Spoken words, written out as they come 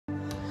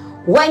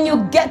When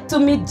you get to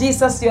meet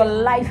Jesus, your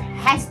life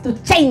has to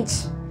change.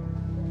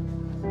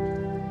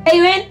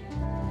 Amen.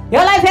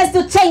 Your life has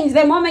to change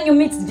the moment you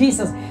meet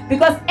Jesus.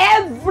 Because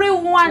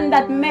everyone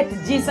that met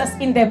Jesus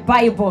in the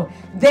Bible,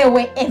 they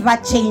were ever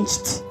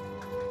changed.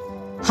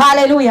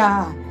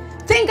 Hallelujah.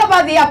 Think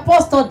about the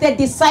apostles, the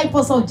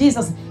disciples of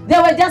Jesus. They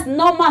were just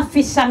normal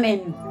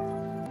fishermen.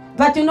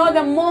 But you know,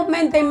 the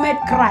moment they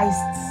met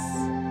Christ,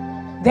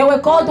 they were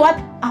called what?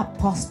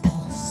 Apostles.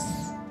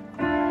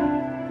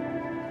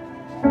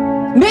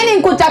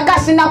 Meaning,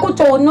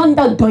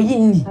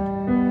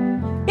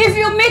 if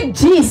you meet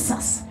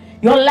Jesus,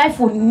 your life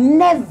will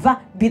never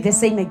be the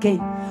same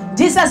again.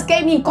 Jesus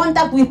came in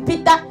contact with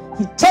Peter.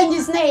 He changed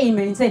his name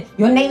and he said,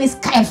 your name is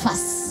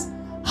Caiaphas.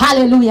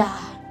 Hallelujah.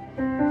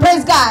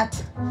 Praise God.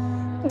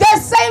 The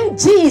same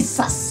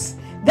Jesus,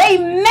 they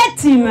met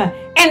him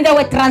and they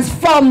were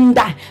transformed.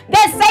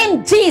 The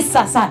same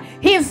Jesus,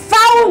 he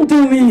found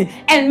me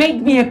and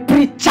made me a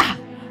preacher.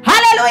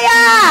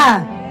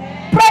 Hallelujah.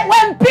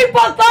 When people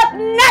thought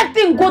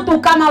nothing good to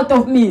come out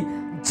of me,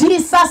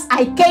 Jesus,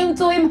 I came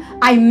to him,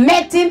 I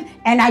met him,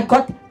 and I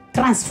got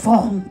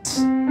transformed.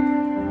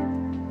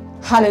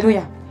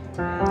 Hallelujah.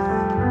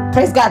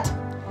 Praise God.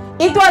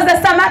 It was the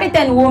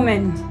Samaritan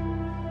woman.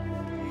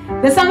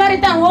 The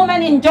Samaritan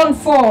woman in John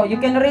 4. You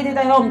can read it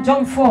at home,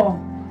 John 4.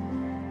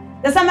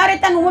 The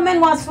Samaritan woman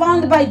was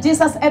found by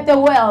Jesus at the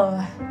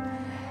well.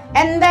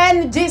 And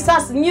then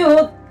Jesus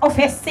knew of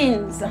her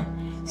sins.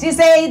 She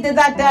said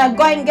that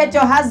go and get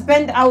your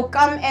husband, I'll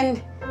come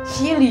and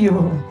heal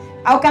you.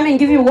 I'll come and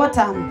give you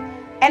water.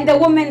 And the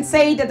woman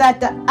said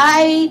that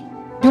I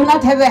do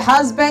not have a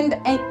husband.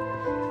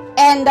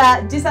 And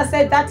Jesus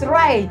said, that's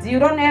right. You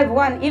don't have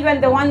one.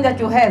 Even the one that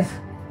you have,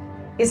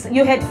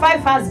 you had 5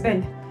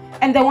 husbands.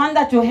 And the one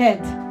that you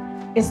had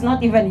is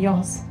not even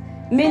yours.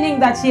 Meaning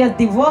that she has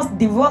divorced.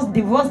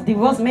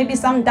 Maybe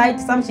some died,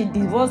 some she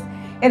divorced.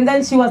 And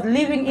then she was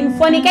living in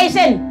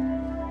fornication.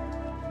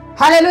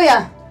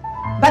 Hallelujah.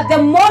 But the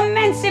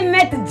moment she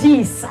met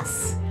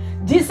Jesus,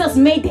 Jesus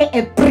made her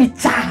a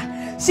preacher.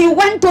 She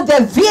went to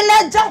the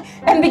village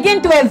and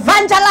began to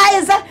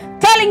evangelize,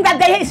 telling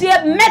that she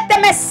had met the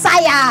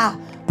Messiah.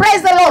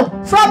 Praise the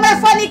Lord. From a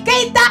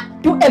fornicator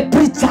to a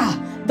preacher.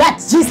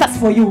 That's Jesus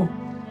for you.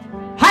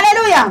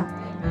 Hallelujah.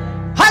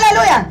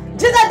 Hallelujah.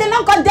 Jesus did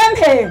not condemn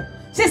her.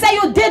 She said,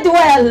 you did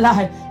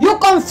well. You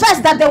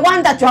confess that the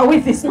one that you are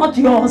with is not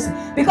yours.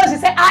 Because she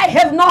said, I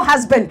have no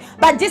husband.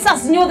 But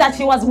Jesus knew that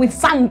she was with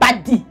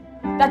somebody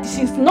that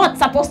she's not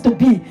supposed to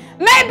be.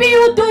 Maybe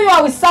you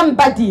are with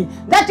somebody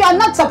that you are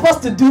not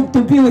supposed to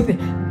be with.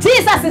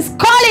 Jesus is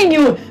calling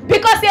you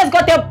because he has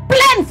got a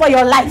plan for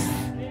your life.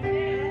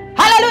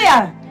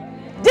 Hallelujah.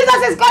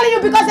 Jesus is calling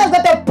you because he has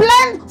got a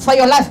plan for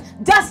your life.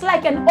 Just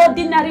like an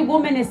ordinary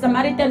woman, a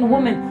Samaritan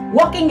woman,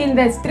 walking in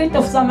the street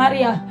of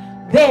Samaria,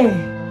 there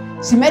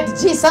she met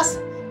Jesus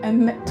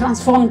and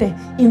transformed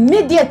her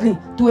immediately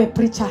to a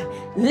preacher.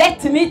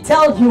 Let me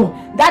tell you,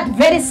 that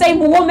very same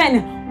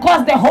woman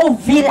caused the whole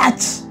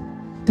village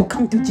to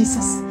come to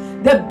Jesus.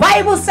 The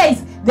Bible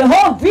says the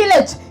whole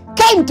village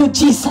came to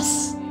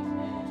Jesus.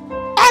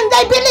 And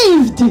they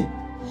believed.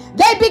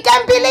 They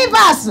became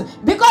believers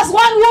because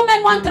one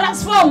woman was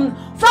transformed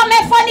from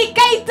a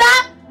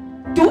fornicator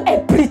to a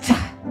preacher.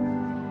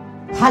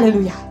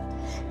 Hallelujah.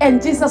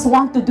 And Jesus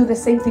wants to do the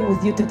same thing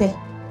with you today.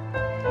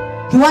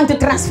 He wants to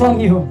transform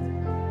you.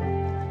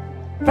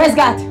 Praise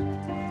God.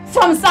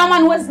 From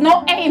someone who has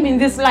no aim in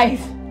this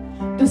life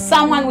to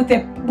someone with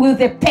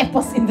a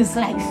purpose in this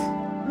life.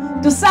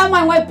 To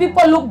someone where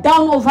people look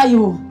down over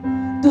you.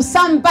 To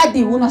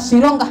somebody who knows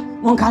shironga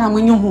monkara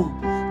mwenyumu.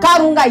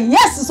 Karunga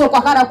yes so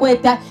kwa kara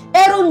kweta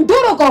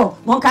erunduruko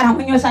monkara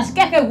mwenyo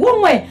shashikeke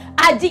gumwe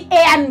aji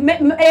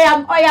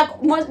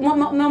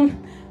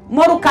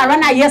moru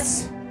karana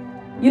yes.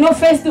 You know,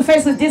 face to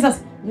face with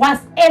Jesus was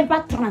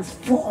ever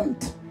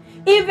transformed.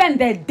 Even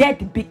the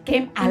dead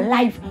became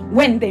alive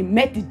when they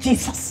met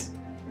Jesus.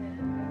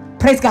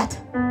 Praise God.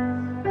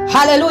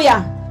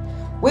 Hallelujah.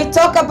 We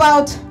talk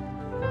about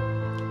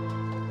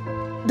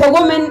the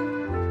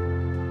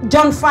woman,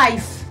 John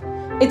 5.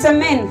 It's a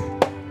man.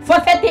 For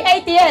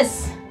 38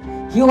 years,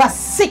 he was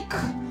sick.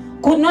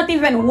 Could not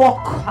even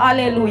walk.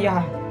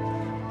 Hallelujah.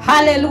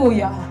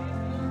 Hallelujah.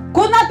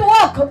 Could not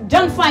walk.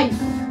 John 5.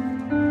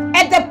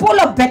 At the pool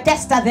of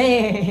Bethesda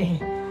there.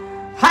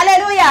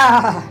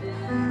 Hallelujah.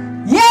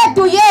 Year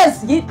to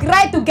years, he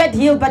tried to get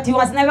healed, but he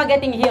was never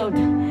getting healed.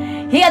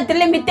 He had the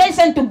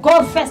limitation to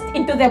go first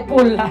into the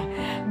pool.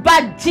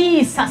 But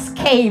Jesus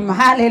came.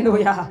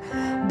 Hallelujah.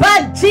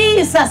 But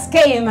Jesus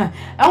came.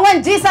 And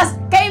when Jesus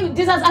came,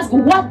 Jesus asked,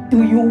 what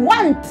do you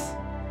want?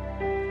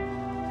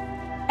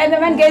 And the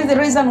man gave the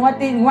reason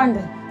what he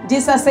wanted.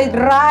 Jesus said,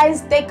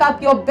 rise, take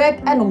up your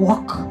bed and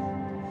walk.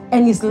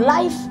 And his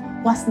life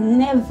was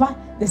never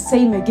the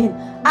same again.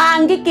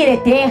 I'm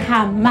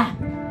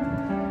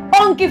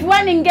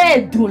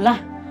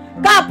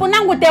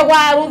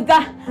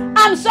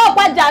so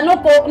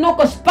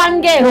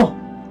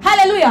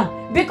hallelujah.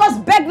 Because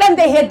back then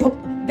they had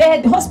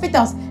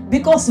hospitals.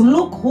 Because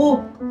Luke,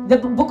 the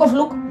book of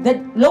Luke,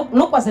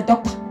 Luke was a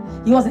doctor.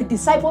 He was a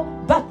disciple,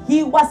 but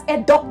he was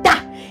a doctor.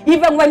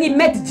 Even when he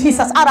met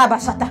Jesus,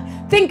 Arabashata.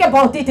 Think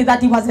about it,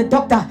 that he was a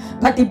doctor,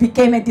 but he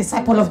became a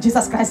disciple of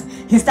Jesus Christ.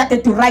 He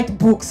started to write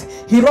books.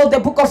 He wrote the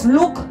book of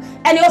Luke,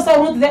 and he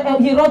also wrote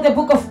the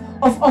book of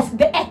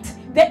the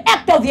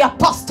Act of the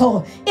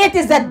Apostle. It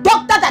is the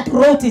doctor that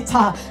wrote it,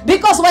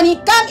 because when he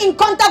came in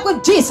contact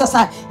with Jesus,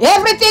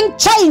 everything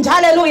changed.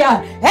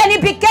 Hallelujah. And he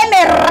became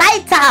a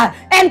writer.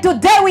 And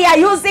today we are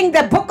using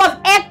the book of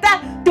Acts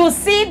to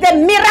see the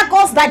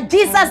miracles that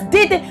Jesus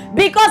did,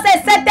 because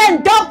a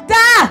certain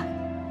doctor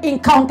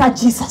encountered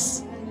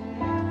Jesus.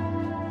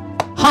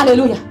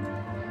 Hallelujah.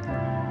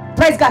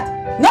 Praise God.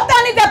 Not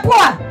only the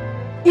poor,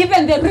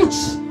 even the rich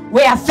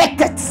were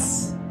affected.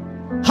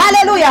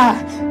 Hallelujah.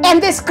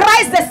 And this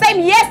Christ the same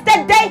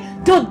yesterday,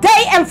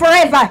 today, and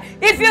forever.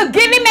 If you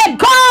give him a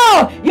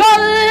go, your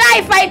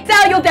life, I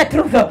tell you the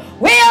truth,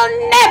 will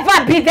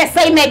never be the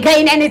same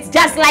again. And it's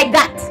just like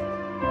that.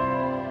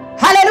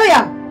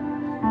 Hallelujah.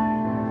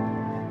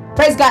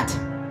 Praise God.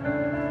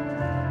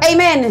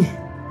 Amen.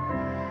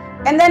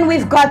 And then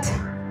we've got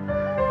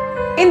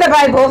in the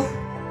Bible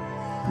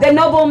the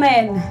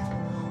nobleman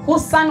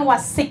whose son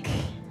was sick.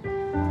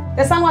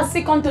 The son was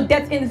sick unto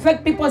death. In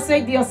fact, people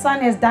said your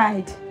son has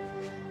died.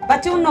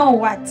 But you know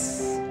what?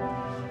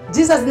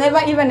 Jesus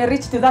never even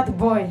reached to that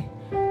boy.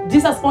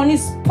 Jesus only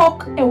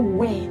spoke a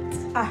word.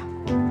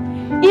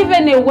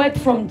 Even a word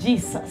from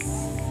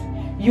Jesus,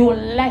 your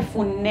life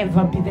will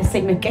never be the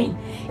same again.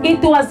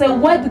 It was a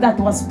word that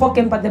was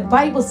spoken, but the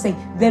Bible says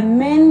the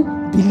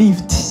man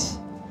believed.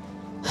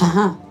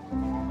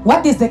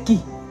 What is the key?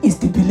 Is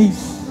to believe.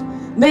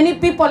 Many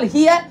people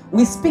here,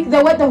 we speak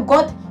the word of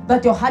God,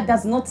 but your heart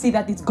does not see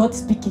that it's God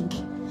speaking.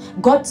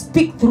 God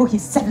speaks through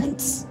his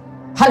servants.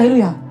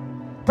 Hallelujah.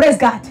 Praise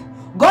God.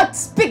 God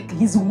speaks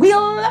his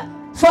will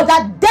for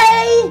that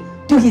day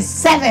to his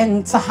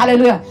servants.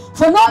 Hallelujah.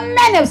 For no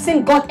man have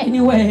seen God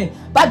anywhere,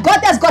 but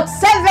God has got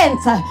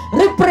servants,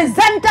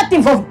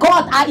 representative of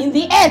God are in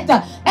the earth,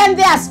 and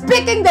they are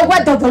speaking the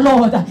word of the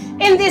Lord.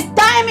 In this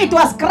time it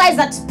was Christ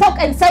that spoke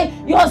and said,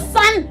 your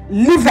son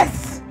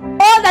liveth.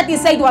 All that he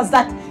said was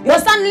that your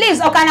son lives.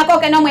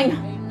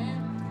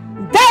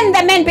 Then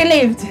the man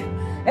believed.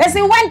 As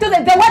he went to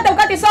the word of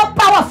God is so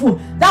powerful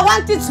that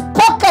once it's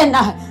spoken,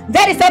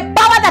 there is a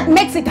power that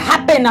makes it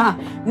happen.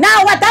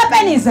 Now what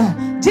happened is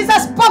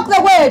Jesus spoke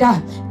the word,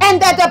 and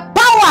that the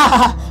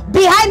power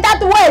behind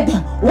that word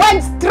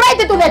went straight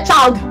to the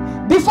child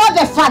before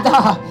the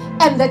father,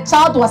 and the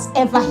child was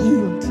ever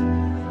healed.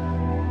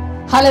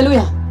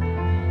 Hallelujah.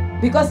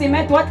 Because he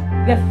met what?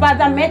 The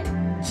father met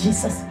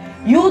Jesus.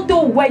 You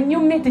too, when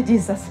you meet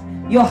Jesus,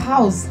 your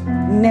house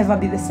never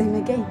be the same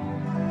again.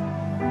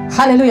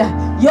 Hallelujah.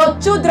 Your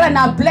children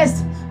are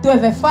blessed to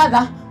have a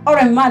father or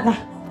a mother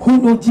who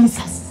know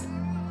Jesus.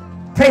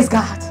 Praise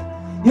God.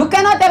 You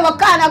cannot have a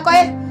car.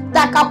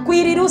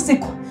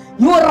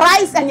 You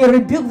rise and you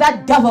rebuke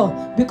that devil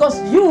because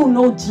you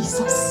know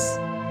Jesus.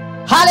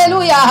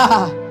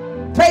 Hallelujah.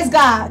 Praise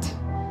God.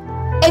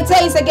 It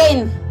says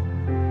again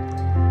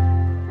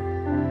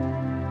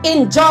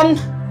in John,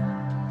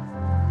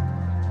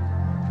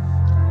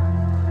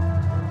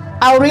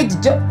 I'll read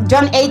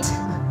John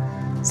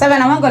 8:7. I'm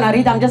not going to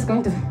read. I'm just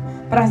going to.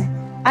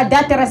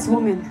 Adulterous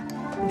woman.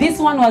 This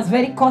one was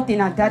very caught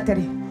in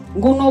adultery.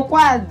 How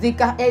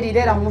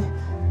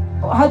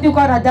do you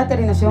call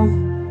adultery?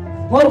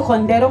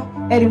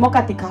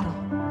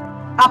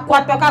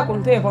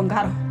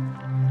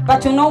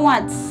 But you know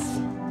what?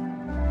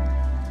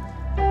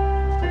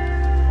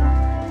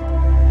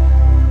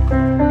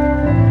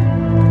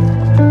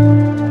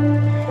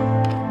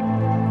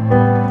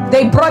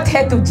 They brought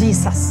her to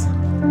Jesus.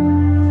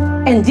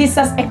 And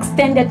Jesus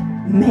extended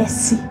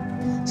mercy.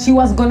 She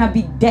was gonna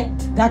be dead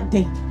that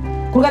day.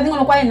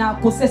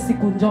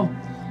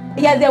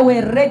 Yeah, they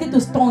were ready to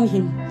stone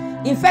him.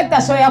 In fact,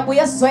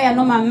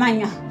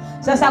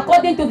 says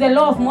according to the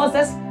law of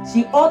Moses,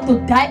 she ought to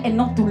die and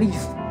not to live.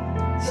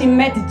 She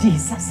met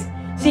Jesus.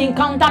 She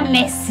encountered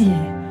mercy.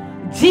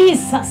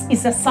 Jesus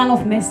is a son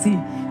of mercy.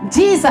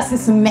 Jesus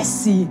is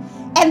mercy.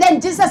 And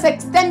then Jesus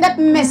extended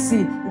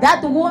mercy.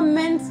 That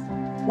woman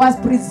was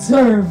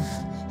preserved.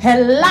 Her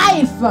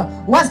life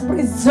was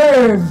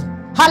preserved.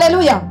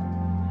 Hallelujah.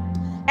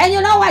 And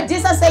you know what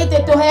Jesus said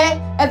to her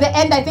at the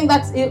end? I think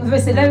that's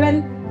verse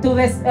 11 to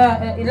verse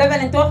 11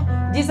 and 12.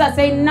 Jesus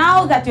said,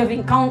 now that you have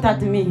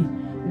encountered me,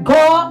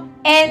 go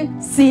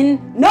and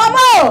sin no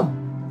more.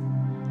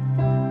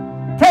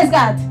 Praise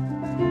God.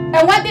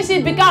 And what did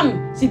she become?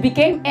 She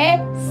became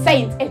a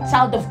saint, a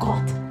child of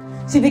God.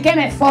 She became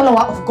a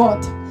follower of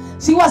God.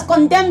 She was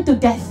condemned to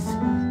death.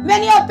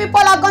 Many of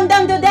people are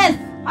condemned to death.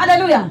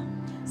 Hallelujah.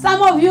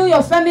 Some of you,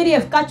 your family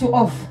have cut you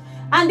off.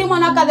 Hey,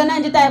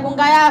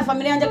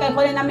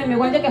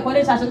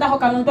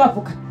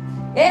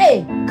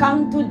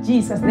 come to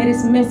Jesus. There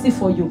is mercy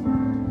for you.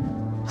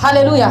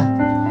 Hallelujah.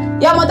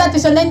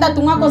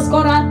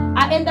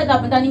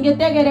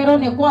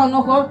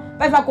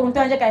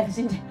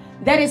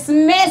 There is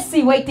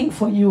mercy waiting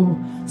for you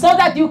so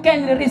that you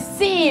can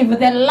receive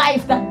the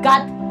life that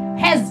God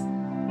has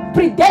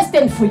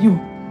predestined for you.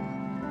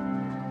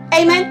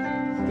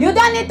 You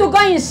don't need to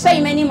go in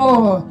shame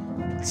anymore.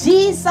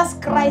 Jesus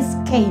Christ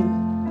came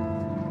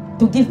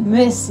to give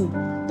mercy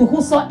to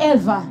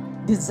whosoever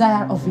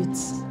desire of it.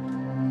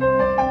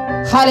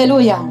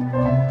 Hallelujah.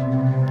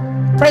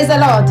 Praise the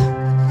Lord.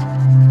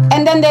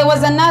 And then there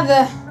was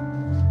another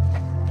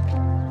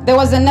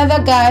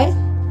guy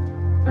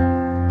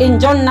in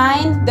John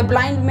 9, the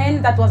blind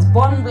man that was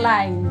born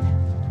blind.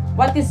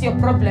 What is your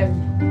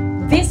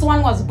problem? This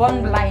one was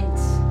born blind.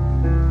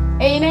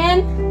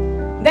 Amen.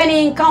 Then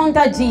he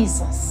encountered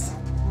Jesus.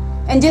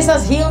 And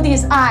Jesus healed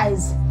his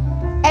eyes.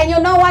 And you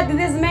know what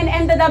this man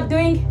ended up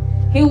doing?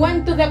 He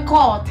went to the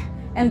court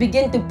and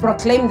began to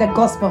proclaim the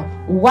gospel.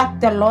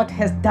 What the Lord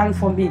has done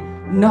for me,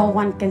 no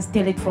one can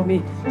steal it from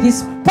me. He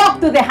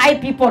spoke to the high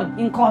people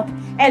in court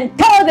and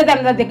told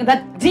them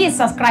that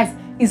Jesus Christ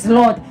is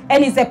Lord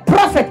and is a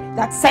prophet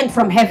that sent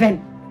from heaven.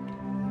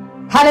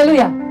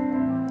 Hallelujah.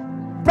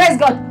 Praise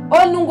God.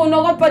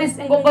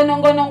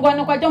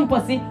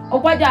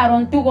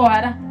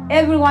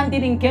 Everyone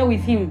didn't care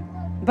with him.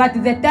 But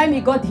the time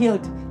he got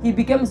healed, he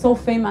became so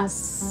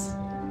famous.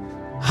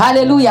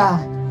 Hallelujah.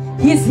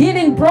 His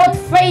healing brought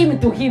fame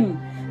to him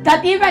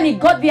that even he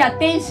got the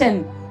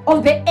attention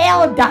of the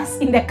elders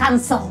in the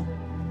council.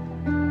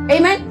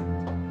 Amen.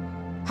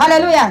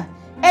 Hallelujah.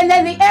 And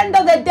at the end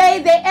of the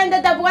day, they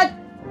ended up what?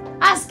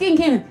 Asking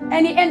him.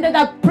 And he ended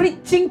up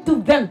preaching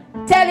to them,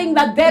 telling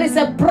that there is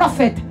a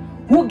prophet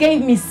who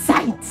gave me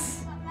sight.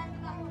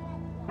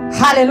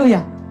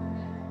 Hallelujah.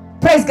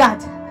 Praise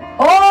God.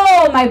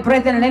 Oh, my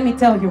brethren, let me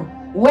tell you,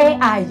 where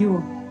are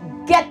you?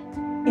 Get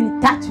in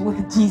touch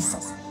with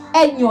Jesus,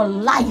 and your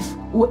life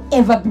will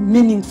ever be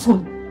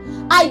meaningful.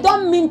 I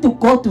don't mean to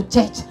go to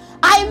church.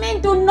 I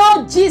mean to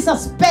know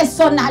Jesus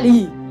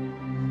personally,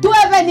 to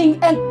have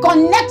a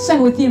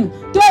connection with him,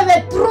 to have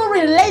a true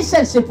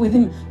relationship with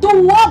him,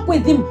 to walk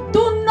with him,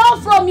 to know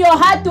from your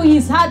heart to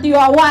his heart you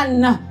are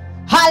one.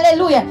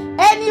 Hallelujah.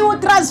 And he will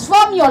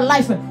transform your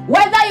life.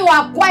 Whether you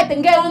are quiet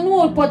and get on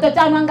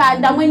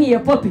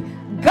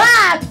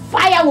God's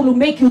fire will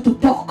make you to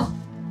talk.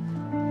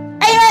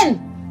 Amen.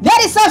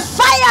 There is a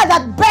fire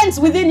that burns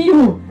within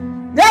you.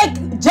 Like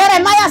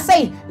Jeremiah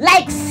said,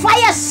 like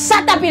fire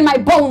shut up in my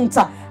bones.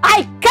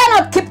 I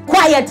cannot keep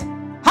quiet.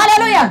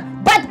 Hallelujah.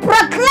 But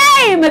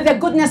proclaim the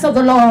goodness of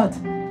the Lord.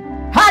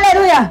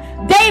 Hallelujah.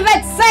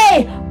 David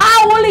say,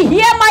 I will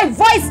hear my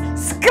voice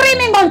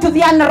screaming unto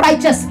the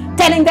unrighteous,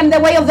 telling them the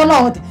way of the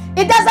Lord.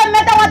 It doesn't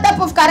matter what type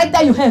of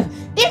character you have.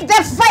 If the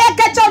fire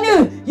catch on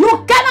you, you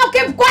cannot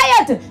keep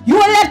quiet. You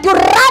will have to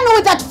run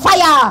with that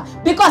fire.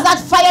 Because that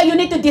fire, you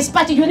need to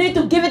dispatch it. You need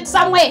to give it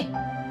somewhere.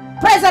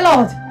 Praise the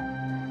Lord.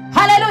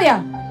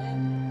 Hallelujah.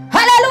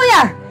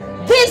 Hallelujah.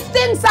 These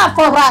things are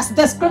for us.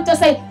 The scripture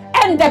says,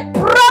 and the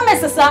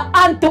promises are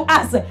unto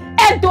us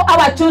and to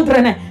our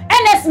children.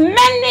 And as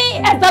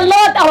many as the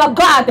Lord our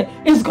God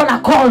is going to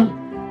call.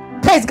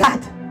 Praise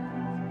God.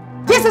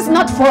 This is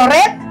not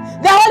foreign.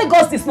 The Holy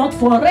Ghost is not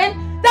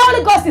foreign. The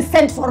Holy Ghost is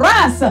sent for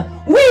us.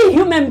 We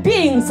human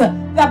beings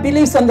that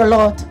believes on the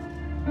Lord.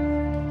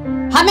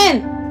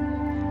 Amen.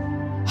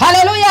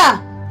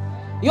 Hallelujah.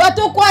 You are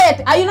too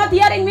quiet. Are you not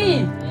hearing me?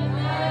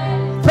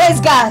 Amen.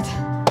 Praise God.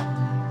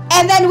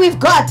 And then we've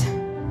got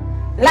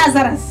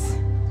Lazarus,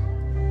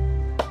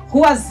 who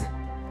was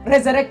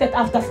resurrected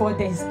after 4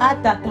 days.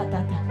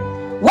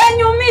 When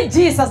you meet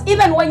Jesus,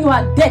 even when you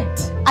are dead,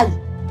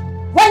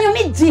 when you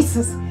meet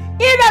Jesus,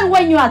 even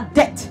when you are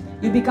dead,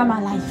 you become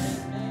alive.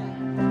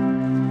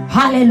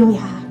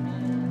 Hallelujah.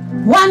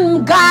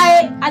 One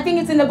guy, I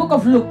think it's in the book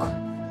of Luke.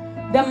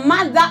 The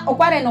mother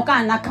okware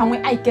noka na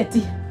kamwe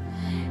aiketi.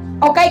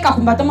 Okai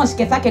kakumbato mo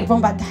shiketha ke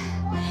bombada.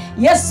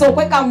 Yeso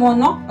kwe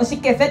kamono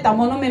oshikefeta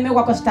mono meme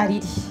kwa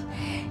kostariri.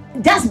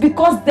 Just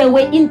because they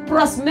were in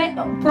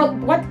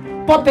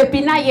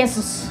popepina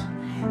Jesus.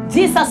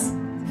 Jesus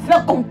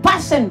felt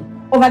compassion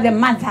over the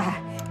mother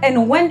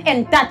and went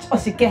and touched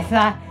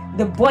Oshiketha.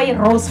 The boy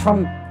rose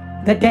from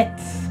the dead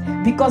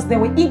because they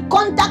were in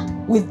contact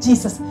with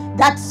Jesus.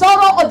 That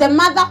sorrow of the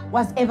mother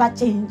was ever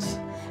changed,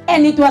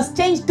 and it was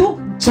changed to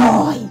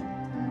joy.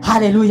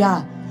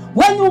 Hallelujah.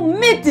 When you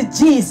meet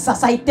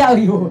Jesus, I tell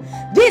you,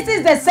 this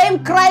is the same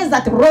Christ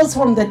that rose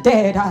from the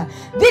dead.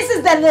 This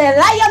is the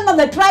Lion of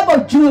the tribe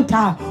of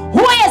Judah,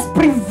 who has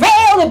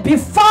prevailed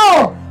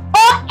before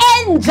all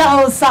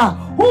angels,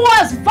 who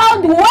was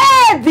found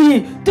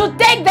worthy to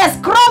take the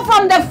scroll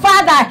from the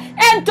Father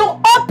and to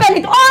open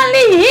it.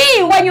 Only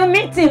he, when you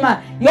meet him,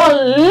 your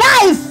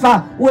life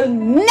will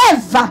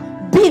never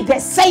be the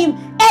same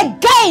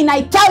again.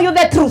 I tell you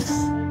the truth.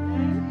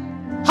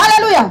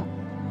 Hallelujah.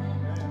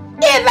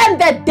 Even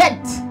the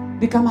dead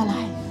become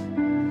alive.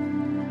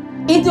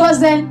 It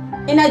was in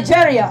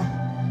Nigeria.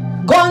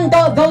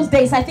 Gondo, those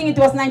days, I think it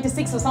was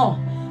 96 or so.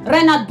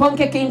 Reinhard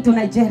Bonnke came to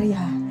Nigeria.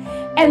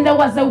 And there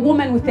was a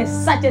woman with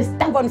such a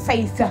stubborn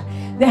faith.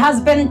 The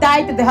husband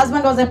died. The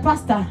husband was a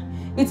pastor.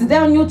 It's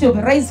there on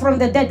YouTube. Raised from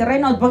the dead.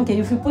 Reinhard Bonnke.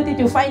 If you put it,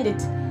 you find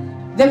it.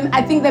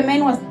 I think the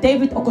man was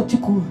David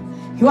Okochukwu.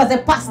 He was a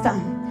pastor.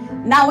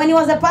 Now, when he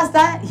was a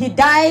pastor, he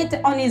died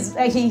on his.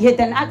 He had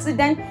an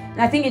accident.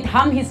 And I think it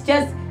harmed his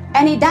chest.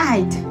 And he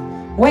died.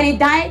 When he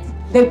died,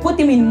 they put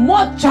him in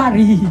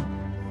mortuary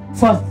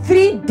for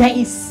 3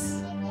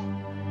 days.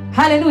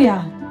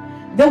 Hallelujah.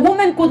 The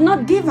woman could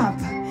not give up.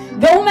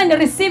 The woman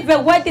received a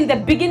word in the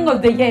beginning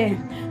of the year.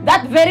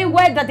 That very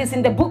word that is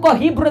in the book of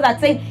Hebrew that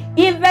says,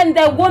 even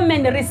the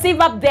women receive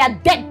up their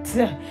debt.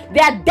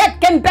 Their debt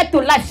came back to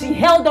life. She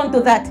held on to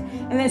that.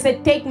 And they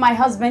said, take my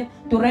husband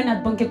to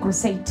Reinhard Bonnke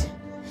crusade.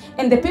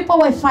 And the people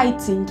were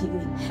fighting.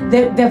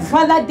 The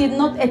father did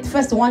not at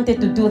first wanted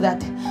to do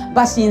that.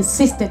 But she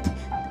insisted,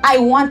 I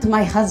want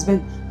my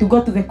husband to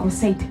go to the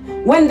crusade.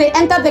 When they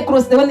entered the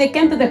crusade, when they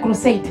came to the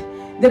crusade,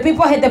 the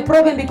people had a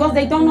problem because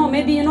they don't know.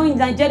 Maybe, you know, in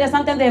Nigeria,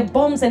 sometimes they have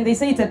bombs and they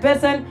say it's a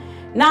person.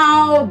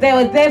 Now they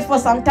were there for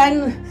some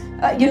time,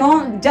 you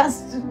know,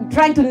 just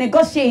trying to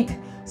negotiate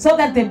so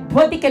that the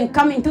body can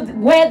come into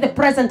where the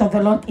presence of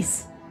the Lord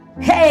is.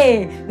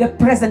 Hey, the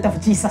presence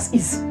of Jesus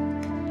is.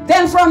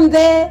 Then from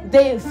there,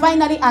 they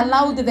finally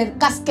allowed the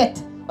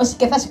casket.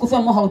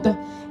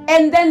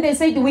 And then they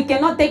said, we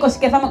cannot take let's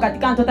take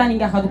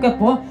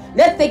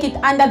it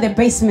under the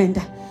basement.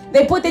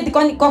 They put it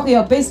in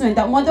your basement.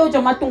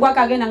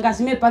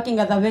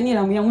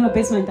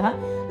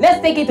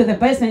 Let's take it to the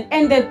basement.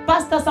 And the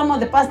pastor, some of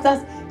the pastors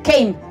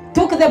came,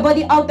 took the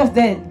body out of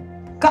the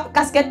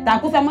casket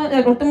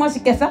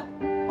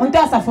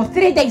for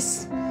 3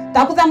 days.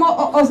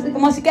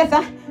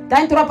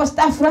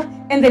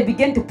 And they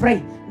began to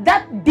pray.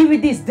 That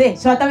DVD is there.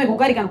 So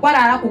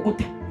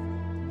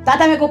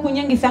tata meko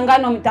kunyengi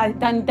sangano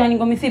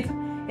taningo misipa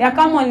ya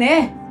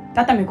kamone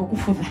tata meko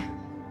kufuza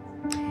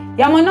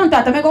ya monon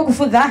tata meko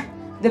kufuza.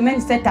 The man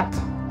set up.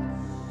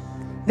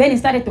 Then he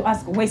started to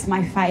ask, where's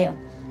my file?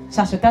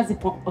 Shashotazi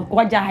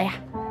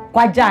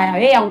kwa jaya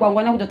ya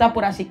ngwangwana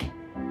kutotapura shike.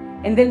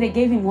 And then they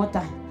gave him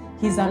water.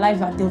 He's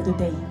alive until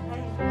today.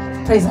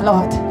 Praise the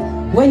Lord.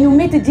 When you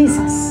meet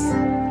Jesus,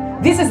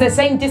 this is the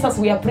same Jesus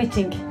we are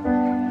preaching.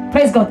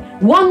 Praise God.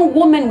 One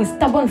woman with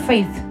stubborn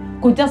faith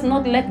could just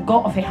not let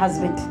go of her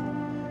husband.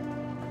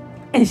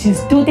 And she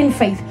stood in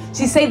faith.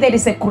 She said, there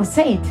is a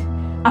crusade.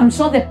 I'm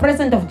sure the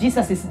presence of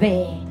Jesus is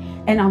there.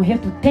 And I'm here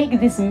to take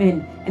this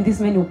man. And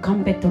this man will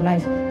come back to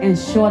life. And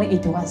surely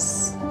it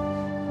was.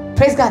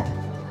 Praise God.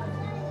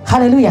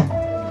 Hallelujah.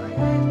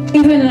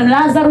 Even in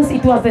Lazarus,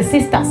 it was the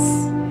sisters.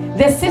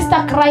 The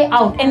sister cried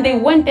out. And they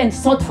went and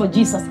sought for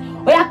Jesus.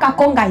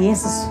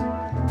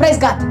 Praise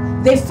God.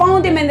 They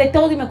found him and they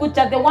told him,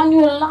 the one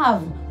you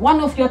love, one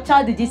of your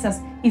child, Jesus,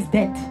 is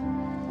dead.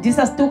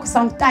 Jesus took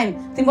some time.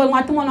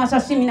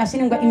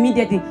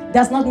 Immediately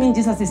does not mean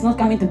Jesus is not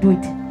coming to do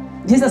it.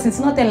 Jesus is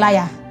not a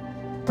liar.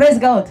 Praise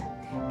God.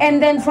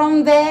 And then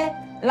from there,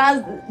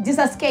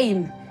 Jesus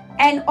came.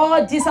 And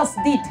all Jesus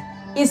did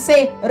is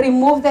say,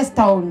 remove the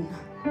stone.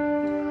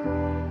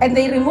 And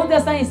they removed the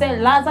stone. He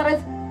said,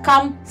 Lazarus,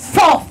 come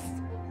forth.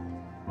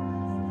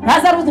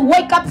 Lazarus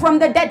wake up from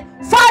the dead.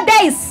 4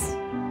 days.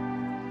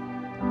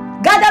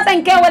 God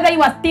doesn't care whether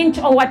you are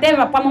stingy or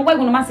whatever.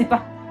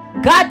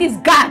 God is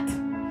God.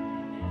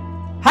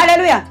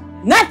 Hallelujah.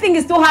 Nothing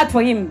is too hard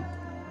for him.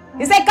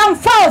 He said, come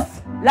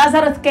forth.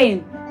 Lazarus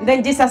came.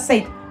 Then Jesus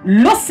said,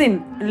 loose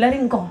him. Let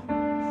him go.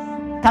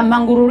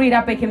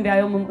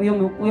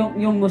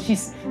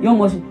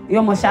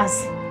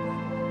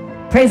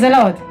 Praise the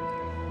Lord.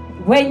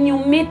 When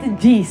you meet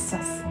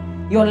Jesus,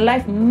 your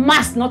life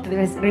must not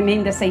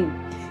remain the same.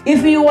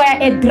 If you were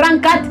a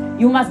drunkard,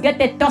 you must get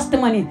a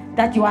testimony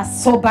that you are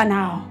sober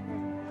now.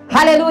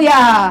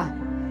 Hallelujah.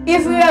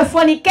 If you are a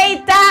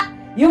fornicator,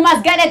 you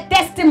must get a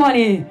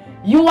testimony.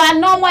 You are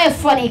no more a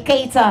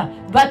fornicator,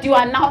 but you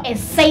are now a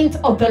saint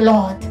of the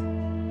Lord.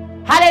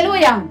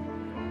 Hallelujah.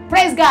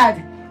 Praise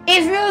God.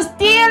 If you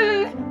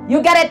steal,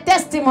 you get a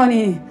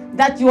testimony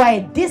that you are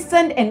a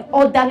decent and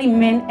orderly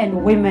men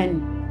and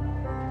women.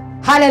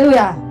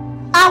 Hallelujah.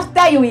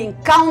 After you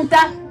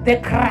encounter the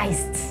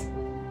Christ.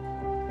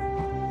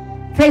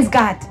 Praise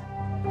God.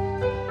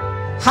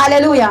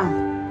 Hallelujah.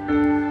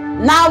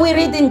 Now we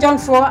read in John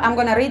 4. I'm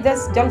going to read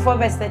this. John 4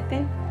 verse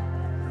 13.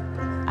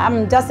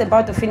 I'm just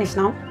about to finish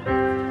now.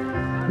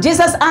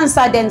 Jesus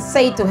answered and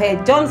said to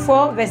her, John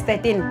 4 verse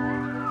 13.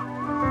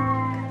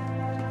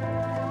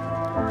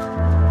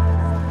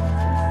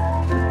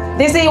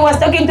 This he was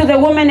talking to the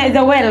woman at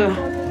the well.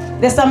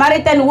 The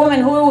Samaritan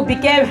woman who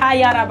became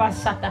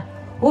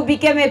who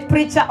became a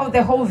preacher of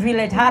the whole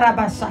village. Hallelujah.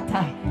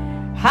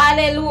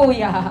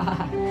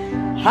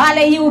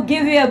 Hallelujah. He will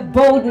give you a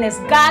boldness.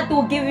 God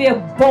will give you a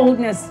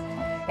boldness.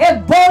 A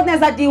boldness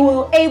that you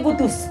will be able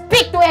to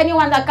speak to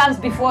anyone that comes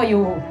before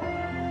you.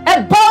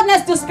 A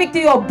boldness to speak to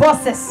your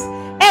bosses.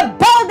 A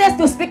boldness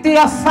to speak to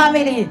your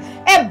family.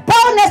 A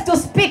boldness to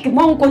speak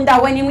Monkunda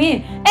when you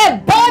mean. A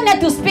boldness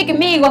to speak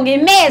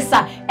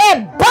Mesa.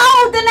 A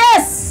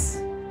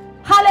boldness.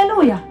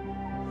 Hallelujah.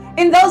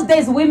 In those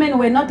days, women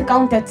were not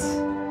counted.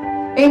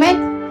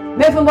 Amen.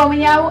 Women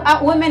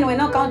were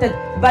not counted.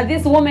 But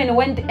this woman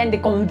went and they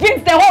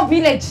convinced the whole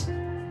village.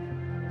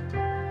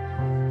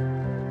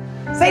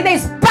 Say there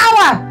is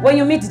power when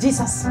you meet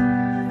Jesus.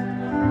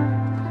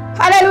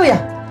 Hallelujah.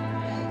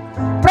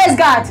 Praise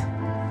God.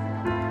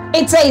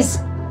 It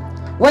says,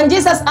 when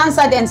Jesus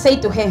answered and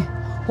said to her,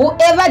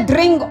 Whoever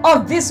drink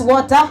of this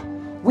water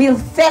will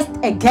thirst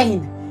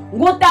again.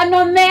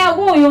 Ngutanomea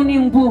guyo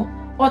nimbu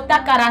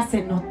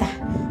otakarase nota.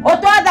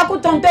 Otoada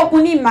kutonto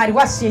kuni mari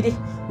washiri.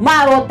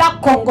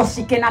 Marota kongo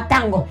shikena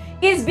tango.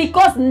 Is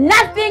because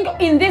nothing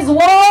in this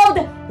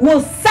world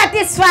will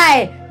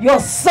satisfy your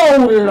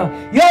soul.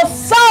 Your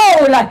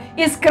soul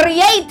is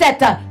created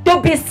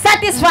to be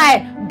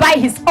satisfied by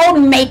his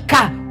own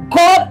maker,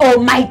 God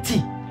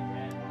Almighty.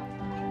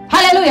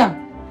 Hallelujah.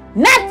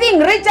 Nothing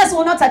riches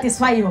will not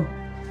satisfy you.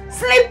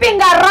 Sleeping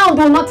around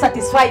will not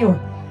satisfy you.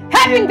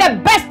 Having the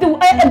best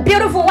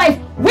beautiful wife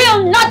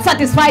will not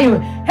satisfy you.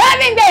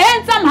 Having the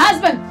handsome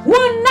husband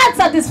will not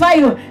satisfy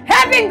you.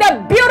 Having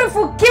the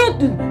beautiful,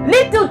 cute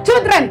little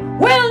children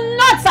will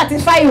not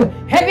satisfy you.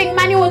 Having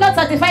money will not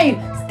satisfy you.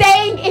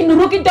 Staying in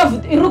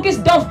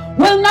Rukisdorf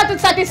will not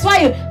satisfy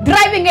you.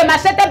 Driving a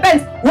Mercedes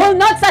Benz will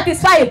not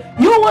satisfy you.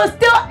 You will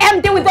still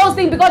empty with those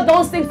things because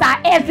those things are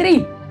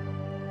earthly.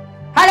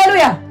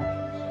 Hallelujah.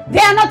 They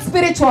are not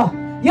spiritual.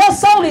 Your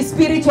soul is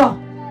spiritual.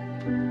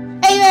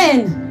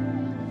 Amen.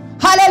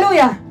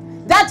 Hallelujah.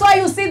 That's why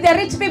you see the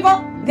rich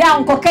people, they are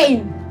on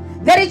cocaine.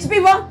 The rich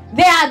people,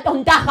 they are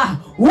on daka.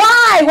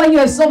 Why? When you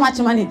have so much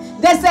money.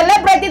 The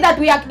celebrity that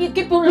we are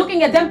keep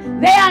looking at them,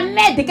 they are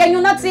mad. Can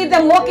you not see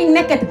them walking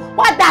naked?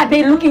 What are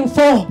they looking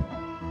for?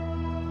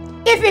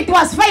 If it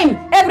was fame,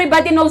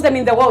 everybody knows them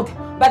in the world,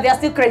 but they are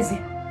still crazy.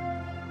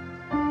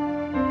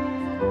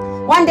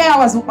 One day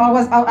I saw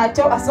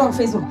on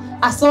Facebook,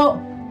 I saw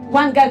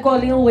one guy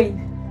called Lil Wayne.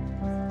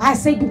 I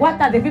said,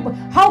 what are the people?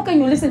 How can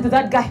you listen to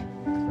that guy?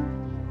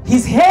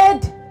 His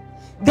head,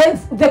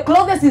 the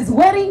clothes he's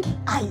wearing.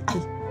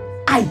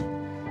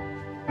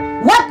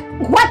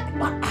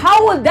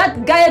 How will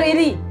that guy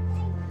really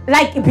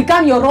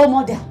become your role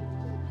model?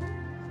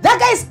 That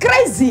guy is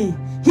crazy.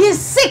 He's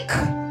sick.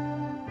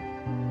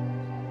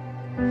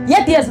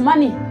 Yet he has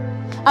money.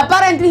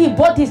 Apparently he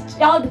bought his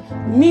child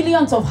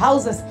millions of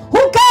houses.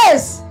 Who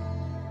cares?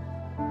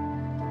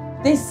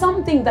 There's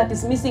something that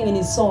is missing in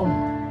his soul.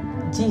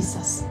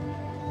 Jesus.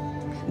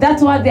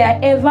 That's why they are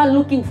ever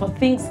looking for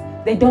things.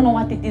 They don't know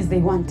what it is they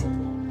want.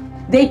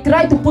 They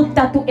try to put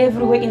tattoo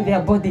everywhere in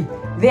their body.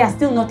 They are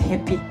still not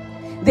happy.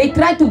 They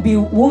try to be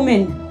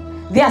women.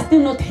 They are still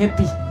not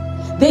happy.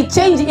 They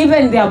change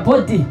even their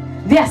body.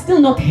 They are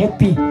still not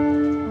happy.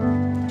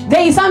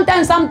 They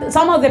sometimes,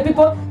 some of the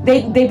people,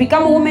 they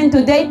become women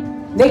today.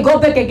 They go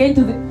back again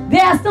to they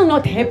are still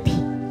not happy.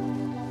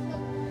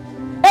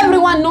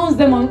 Everyone knows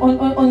them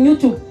on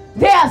YouTube.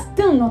 They are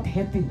still not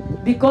happy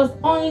because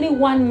only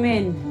one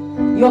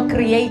man, your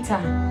creator,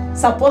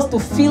 supposed to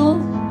fill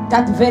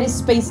that very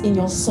space in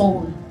your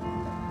soul.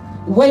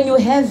 When you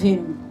have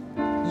him,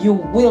 you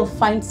will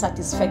find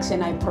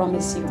satisfaction. I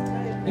promise you.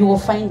 You will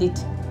find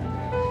it.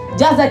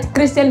 Just that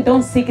Christians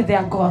don't seek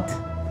their God.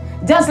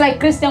 Just like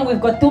Christian,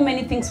 we've got too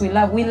many things we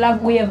love. We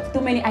have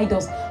too many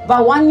idols.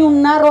 But when you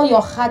narrow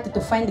your heart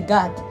to find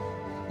God,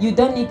 you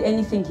don't need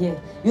anything here.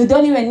 You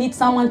don't even need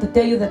someone to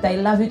tell you that I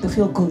love you to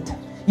feel good.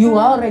 You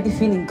are already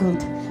feeling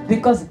good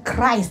because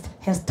Christ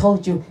has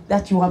told you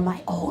that you are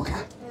my own.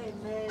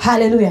 Amen.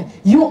 Hallelujah.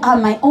 You are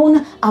my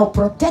own. I'll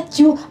protect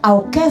you.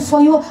 I'll care for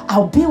you.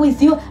 I'll be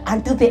with you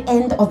until the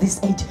end of this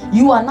age.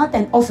 You are not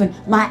an orphan.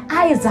 My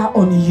eyes are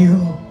on you.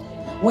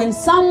 When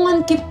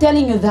someone keeps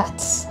telling you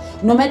that,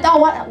 no matter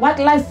what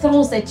life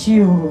throws at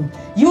you,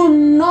 you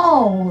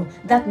know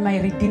that my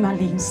Redeemer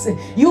lives.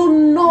 You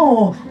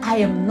know I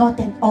am not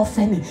an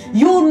orphan.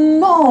 You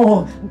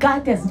know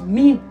God has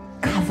me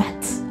covered.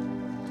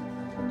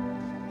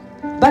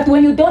 But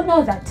when you don't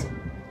know that,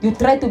 you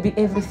try to be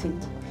everything.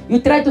 You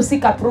try to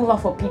seek approval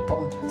from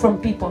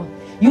people.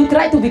 You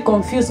try to be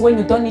confused when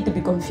you don't need to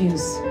be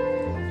confused.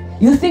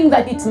 You think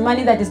that it's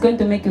money that is going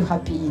to make you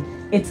happy.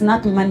 It's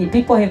not money.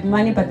 People have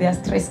money, but they are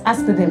stressed.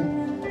 Ask them.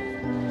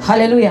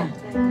 Hallelujah.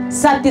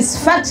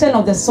 Satisfaction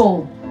of the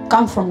soul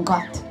comes from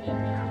God.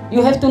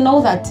 You have to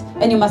know that,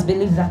 and you must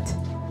believe that.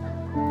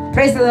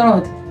 Praise the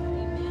Lord.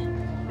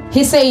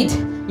 He said,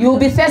 you will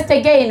be thirsty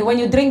again when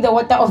you drink the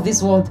water of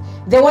this world.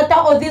 The water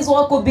of this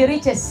world could be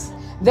riches.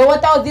 The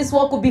water of this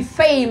world could be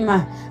fame.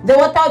 The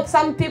water of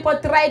some people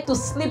try to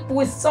sleep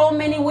with so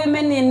many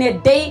women in a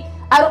day.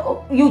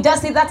 You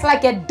just see that's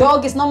like a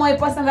dog. It's no more a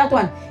person, that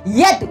one.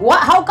 Yet,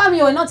 how come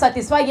you were not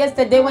satisfied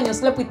yesterday when you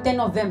slept with 10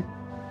 of them?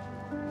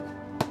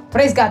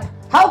 Praise God.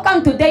 How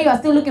come today you are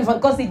still looking for?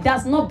 Because it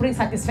does not bring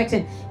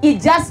satisfaction.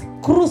 It just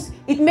cruise.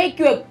 It makes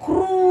you a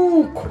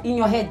crook in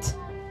your head.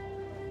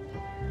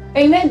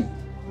 Amen.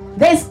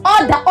 There's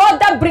order.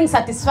 Order brings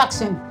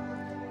satisfaction.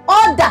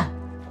 Order.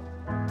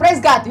 Praise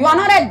God. You are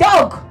not a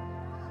dog.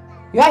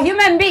 You are a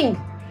human being.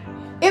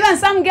 Even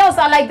some girls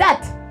are like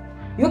that.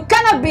 You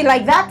cannot be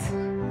like that.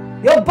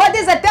 Your body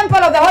is a temple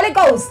of the Holy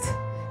Ghost.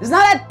 It's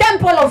not a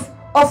temple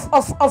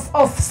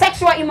of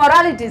sexual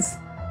immoralities.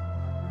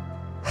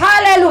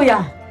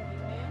 Hallelujah.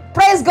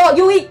 Praise God.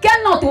 We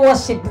cannot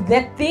worship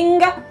that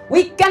thing.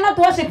 We cannot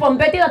worship on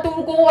Betty that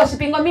we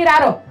worshiping on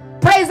Miraro.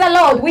 Praise the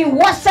Lord. We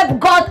worship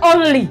God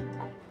only.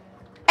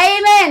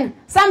 Amen.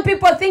 Some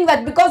people think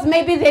that because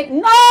maybe they...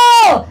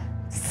 No!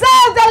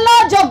 Serve the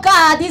Lord your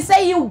God. He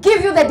said He will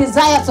give you the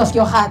desires of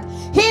your heart.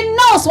 He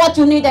knows what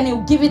you need and He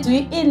will give it to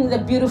you in the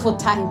beautiful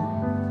time.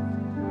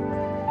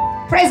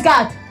 Praise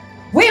God.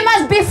 We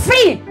must be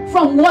free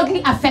from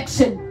worldly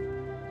affection,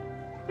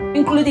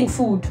 including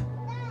food.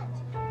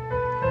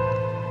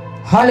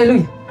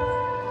 Hallelujah.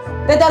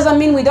 That doesn't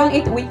mean we don't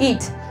eat, we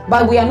eat.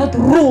 But we are not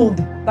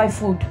ruled by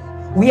food.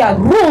 We are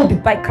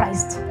ruled by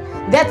Christ.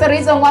 That's the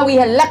reason why we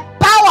lack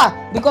power,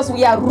 because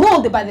we are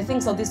ruled by the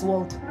things of this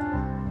world.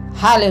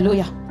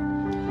 Hallelujah.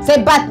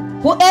 Say, but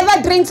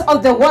whoever drinks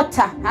of the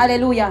water,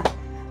 hallelujah,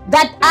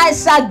 that I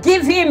shall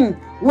give him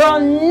will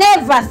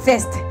never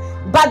thirst.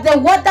 But the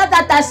water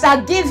that I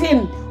shall give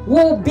him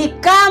will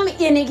become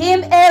in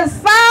him a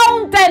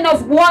fountain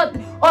of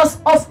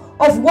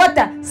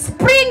water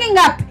springing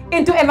up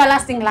into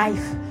everlasting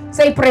life.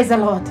 Say, praise the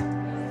Lord.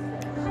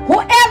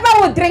 Whoever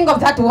will drink of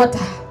that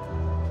water,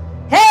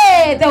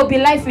 hey, there will be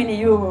life in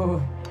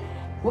you.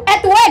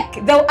 At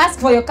work, they will ask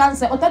for your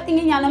counsel.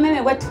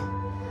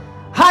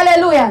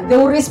 Hallelujah. They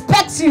will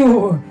respect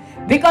you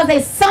because there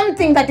is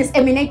something that is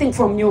emanating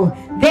from you.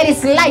 There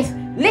is life.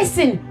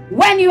 Listen,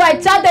 when you are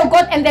a child of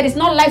God and there is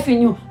no life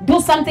in you, do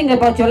something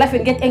about your life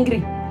and get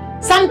angry.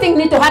 Something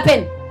needs to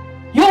happen.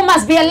 You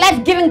must be a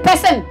life-giving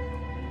person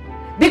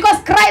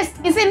because Christ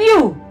is in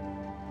you.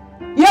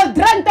 You have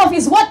drunk of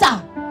his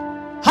water.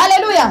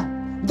 Hallelujah.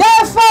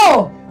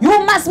 Therefore,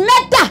 you must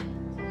matter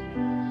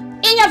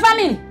in your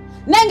family.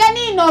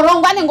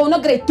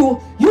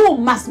 You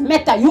must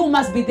matter. You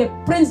must be the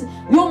prince.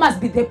 You must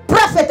be the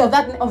prophet of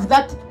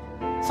that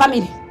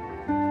family.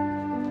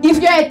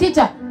 If you are a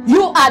teacher,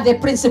 you are the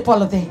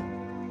principal there.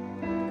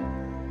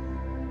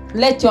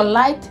 Let your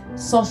light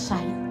so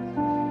shine.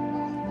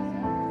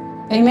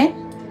 Amen.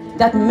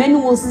 That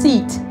men will see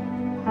it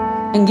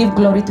and give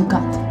glory to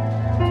God.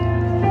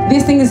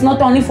 This thing is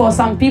not only for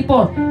some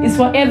people, it's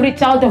for every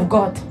child of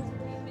God.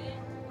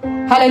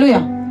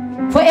 Hallelujah.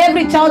 For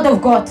every child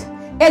of God.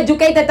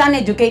 Educated,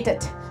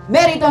 uneducated.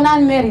 Married or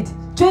unmarried.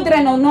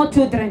 Children or no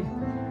children.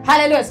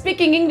 Hallelujah.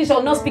 Speaking English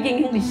or not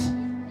speaking English.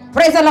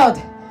 Praise the Lord.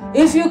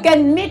 If you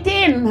can meet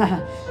him,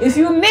 if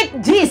you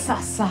meet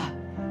Jesus,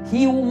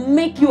 he will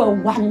make you a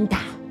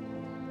wonder.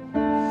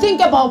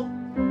 Think about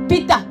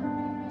Peter.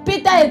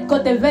 Peter had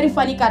got a very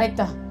funny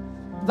character,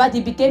 but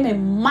he became a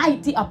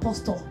mighty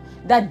apostle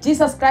that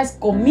Jesus Christ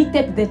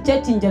committed the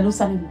church in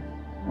Jerusalem,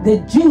 the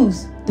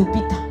Jews, to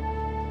Peter.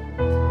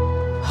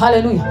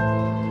 Hallelujah.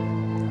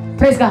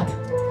 Praise God.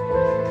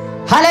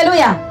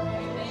 Hallelujah.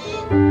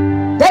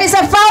 There is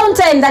a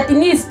fountain that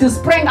needs to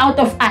spring out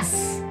of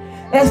us.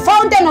 A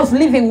fountain of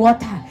living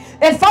water.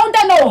 A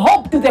fountain of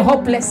hope to the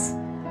hopeless.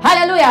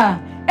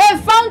 Hallelujah. A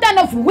fountain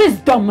of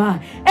wisdom. A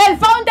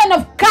fountain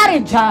of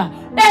courage. A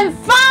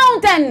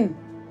fountain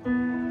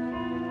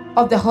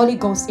of the Holy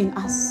Ghost in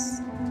us.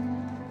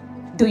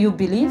 Do you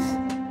believe?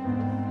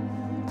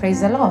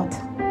 Praise the Lord.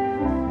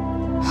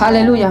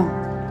 Hallelujah.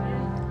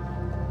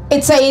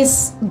 It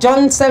says,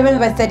 John 7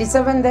 verse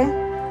 37 there.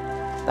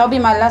 That'll be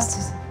my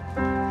last.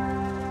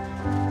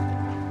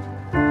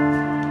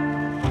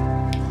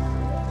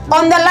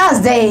 On the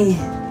last day,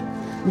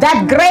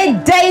 that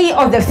great day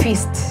of the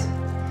feast,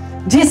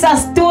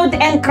 Jesus stood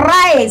and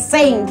cried,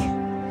 saying,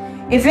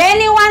 if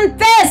anyone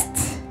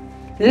thirsts,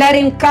 let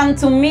him come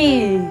to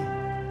me.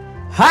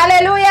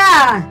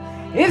 Hallelujah.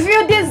 If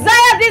you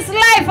desire this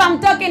life I'm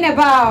talking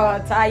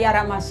about,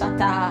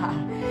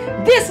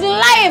 this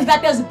life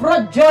that has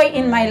brought joy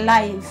in my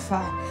life,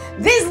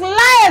 this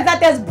life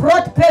that has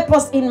brought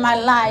purpose in my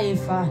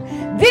life,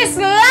 this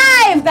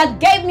life that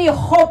gave me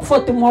hope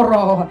for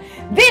tomorrow,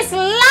 this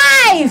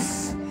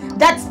life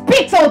that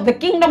speaks of the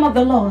kingdom of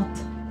the Lord,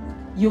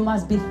 you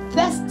must be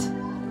thirsty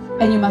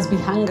and you must be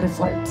hungry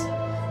for it.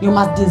 You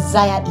must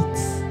desire it.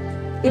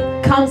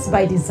 It comes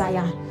by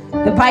desire.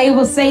 The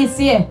Bible says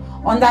here,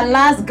 on the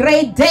last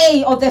great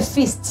day of the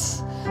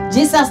feast,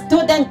 Jesus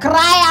stood and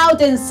cried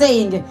out and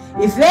saying,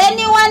 if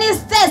anyone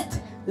is thirsty,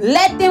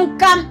 let him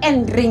come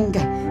and drink.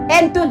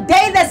 And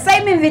today the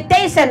same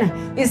invitation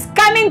is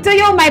coming to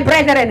you, my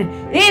brethren.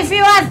 If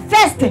you are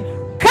thirsty,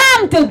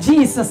 come to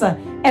Jesus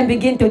and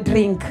begin to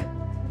drink.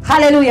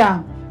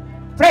 Hallelujah.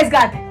 Praise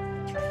God.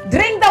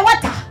 Drink the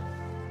water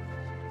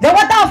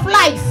of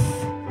life,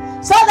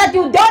 so that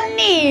you don't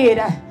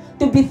need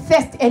to be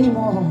thirsty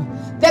anymore.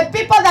 The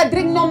people that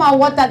drink normal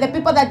water, the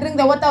people that drink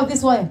the water of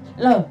this world,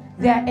 Lord,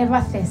 they are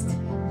ever thirsty.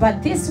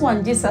 But this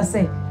one, Jesus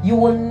said, you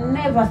will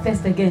never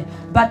thirst again.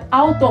 But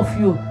out of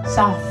you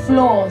shall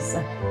flows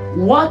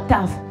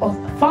water, of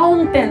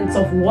fountains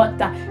of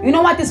water. You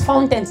know what is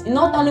fountains?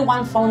 Not only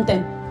one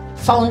fountain.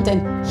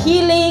 Fountain.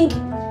 Healing,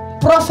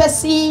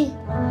 prophecy,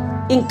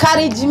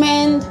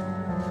 encouragement.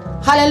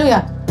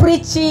 Hallelujah.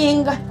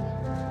 Preaching,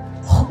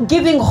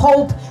 giving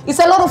hope. It's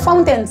a lot of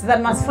fountains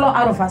that must flow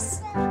out of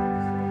us.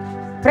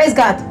 Praise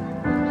God.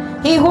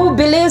 He who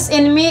believes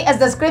in me, as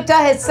the scripture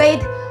has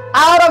said,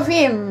 out of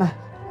him,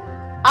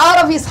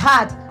 out of his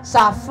heart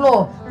shall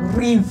flow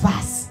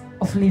rivers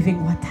of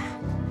living water.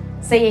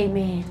 Say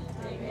amen.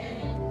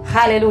 Amen.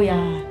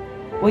 Hallelujah.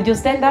 Would you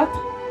stand up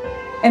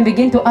and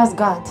begin to ask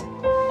God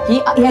He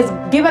has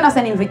given us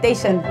an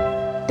invitation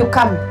to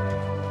come.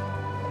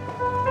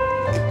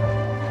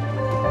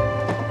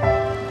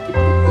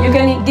 You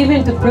can give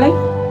him to play.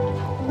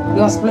 He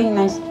was playing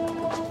nice.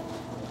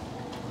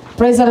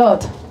 Praise the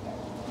Lord.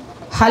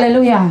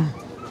 Hallelujah.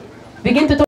 Begin to talk.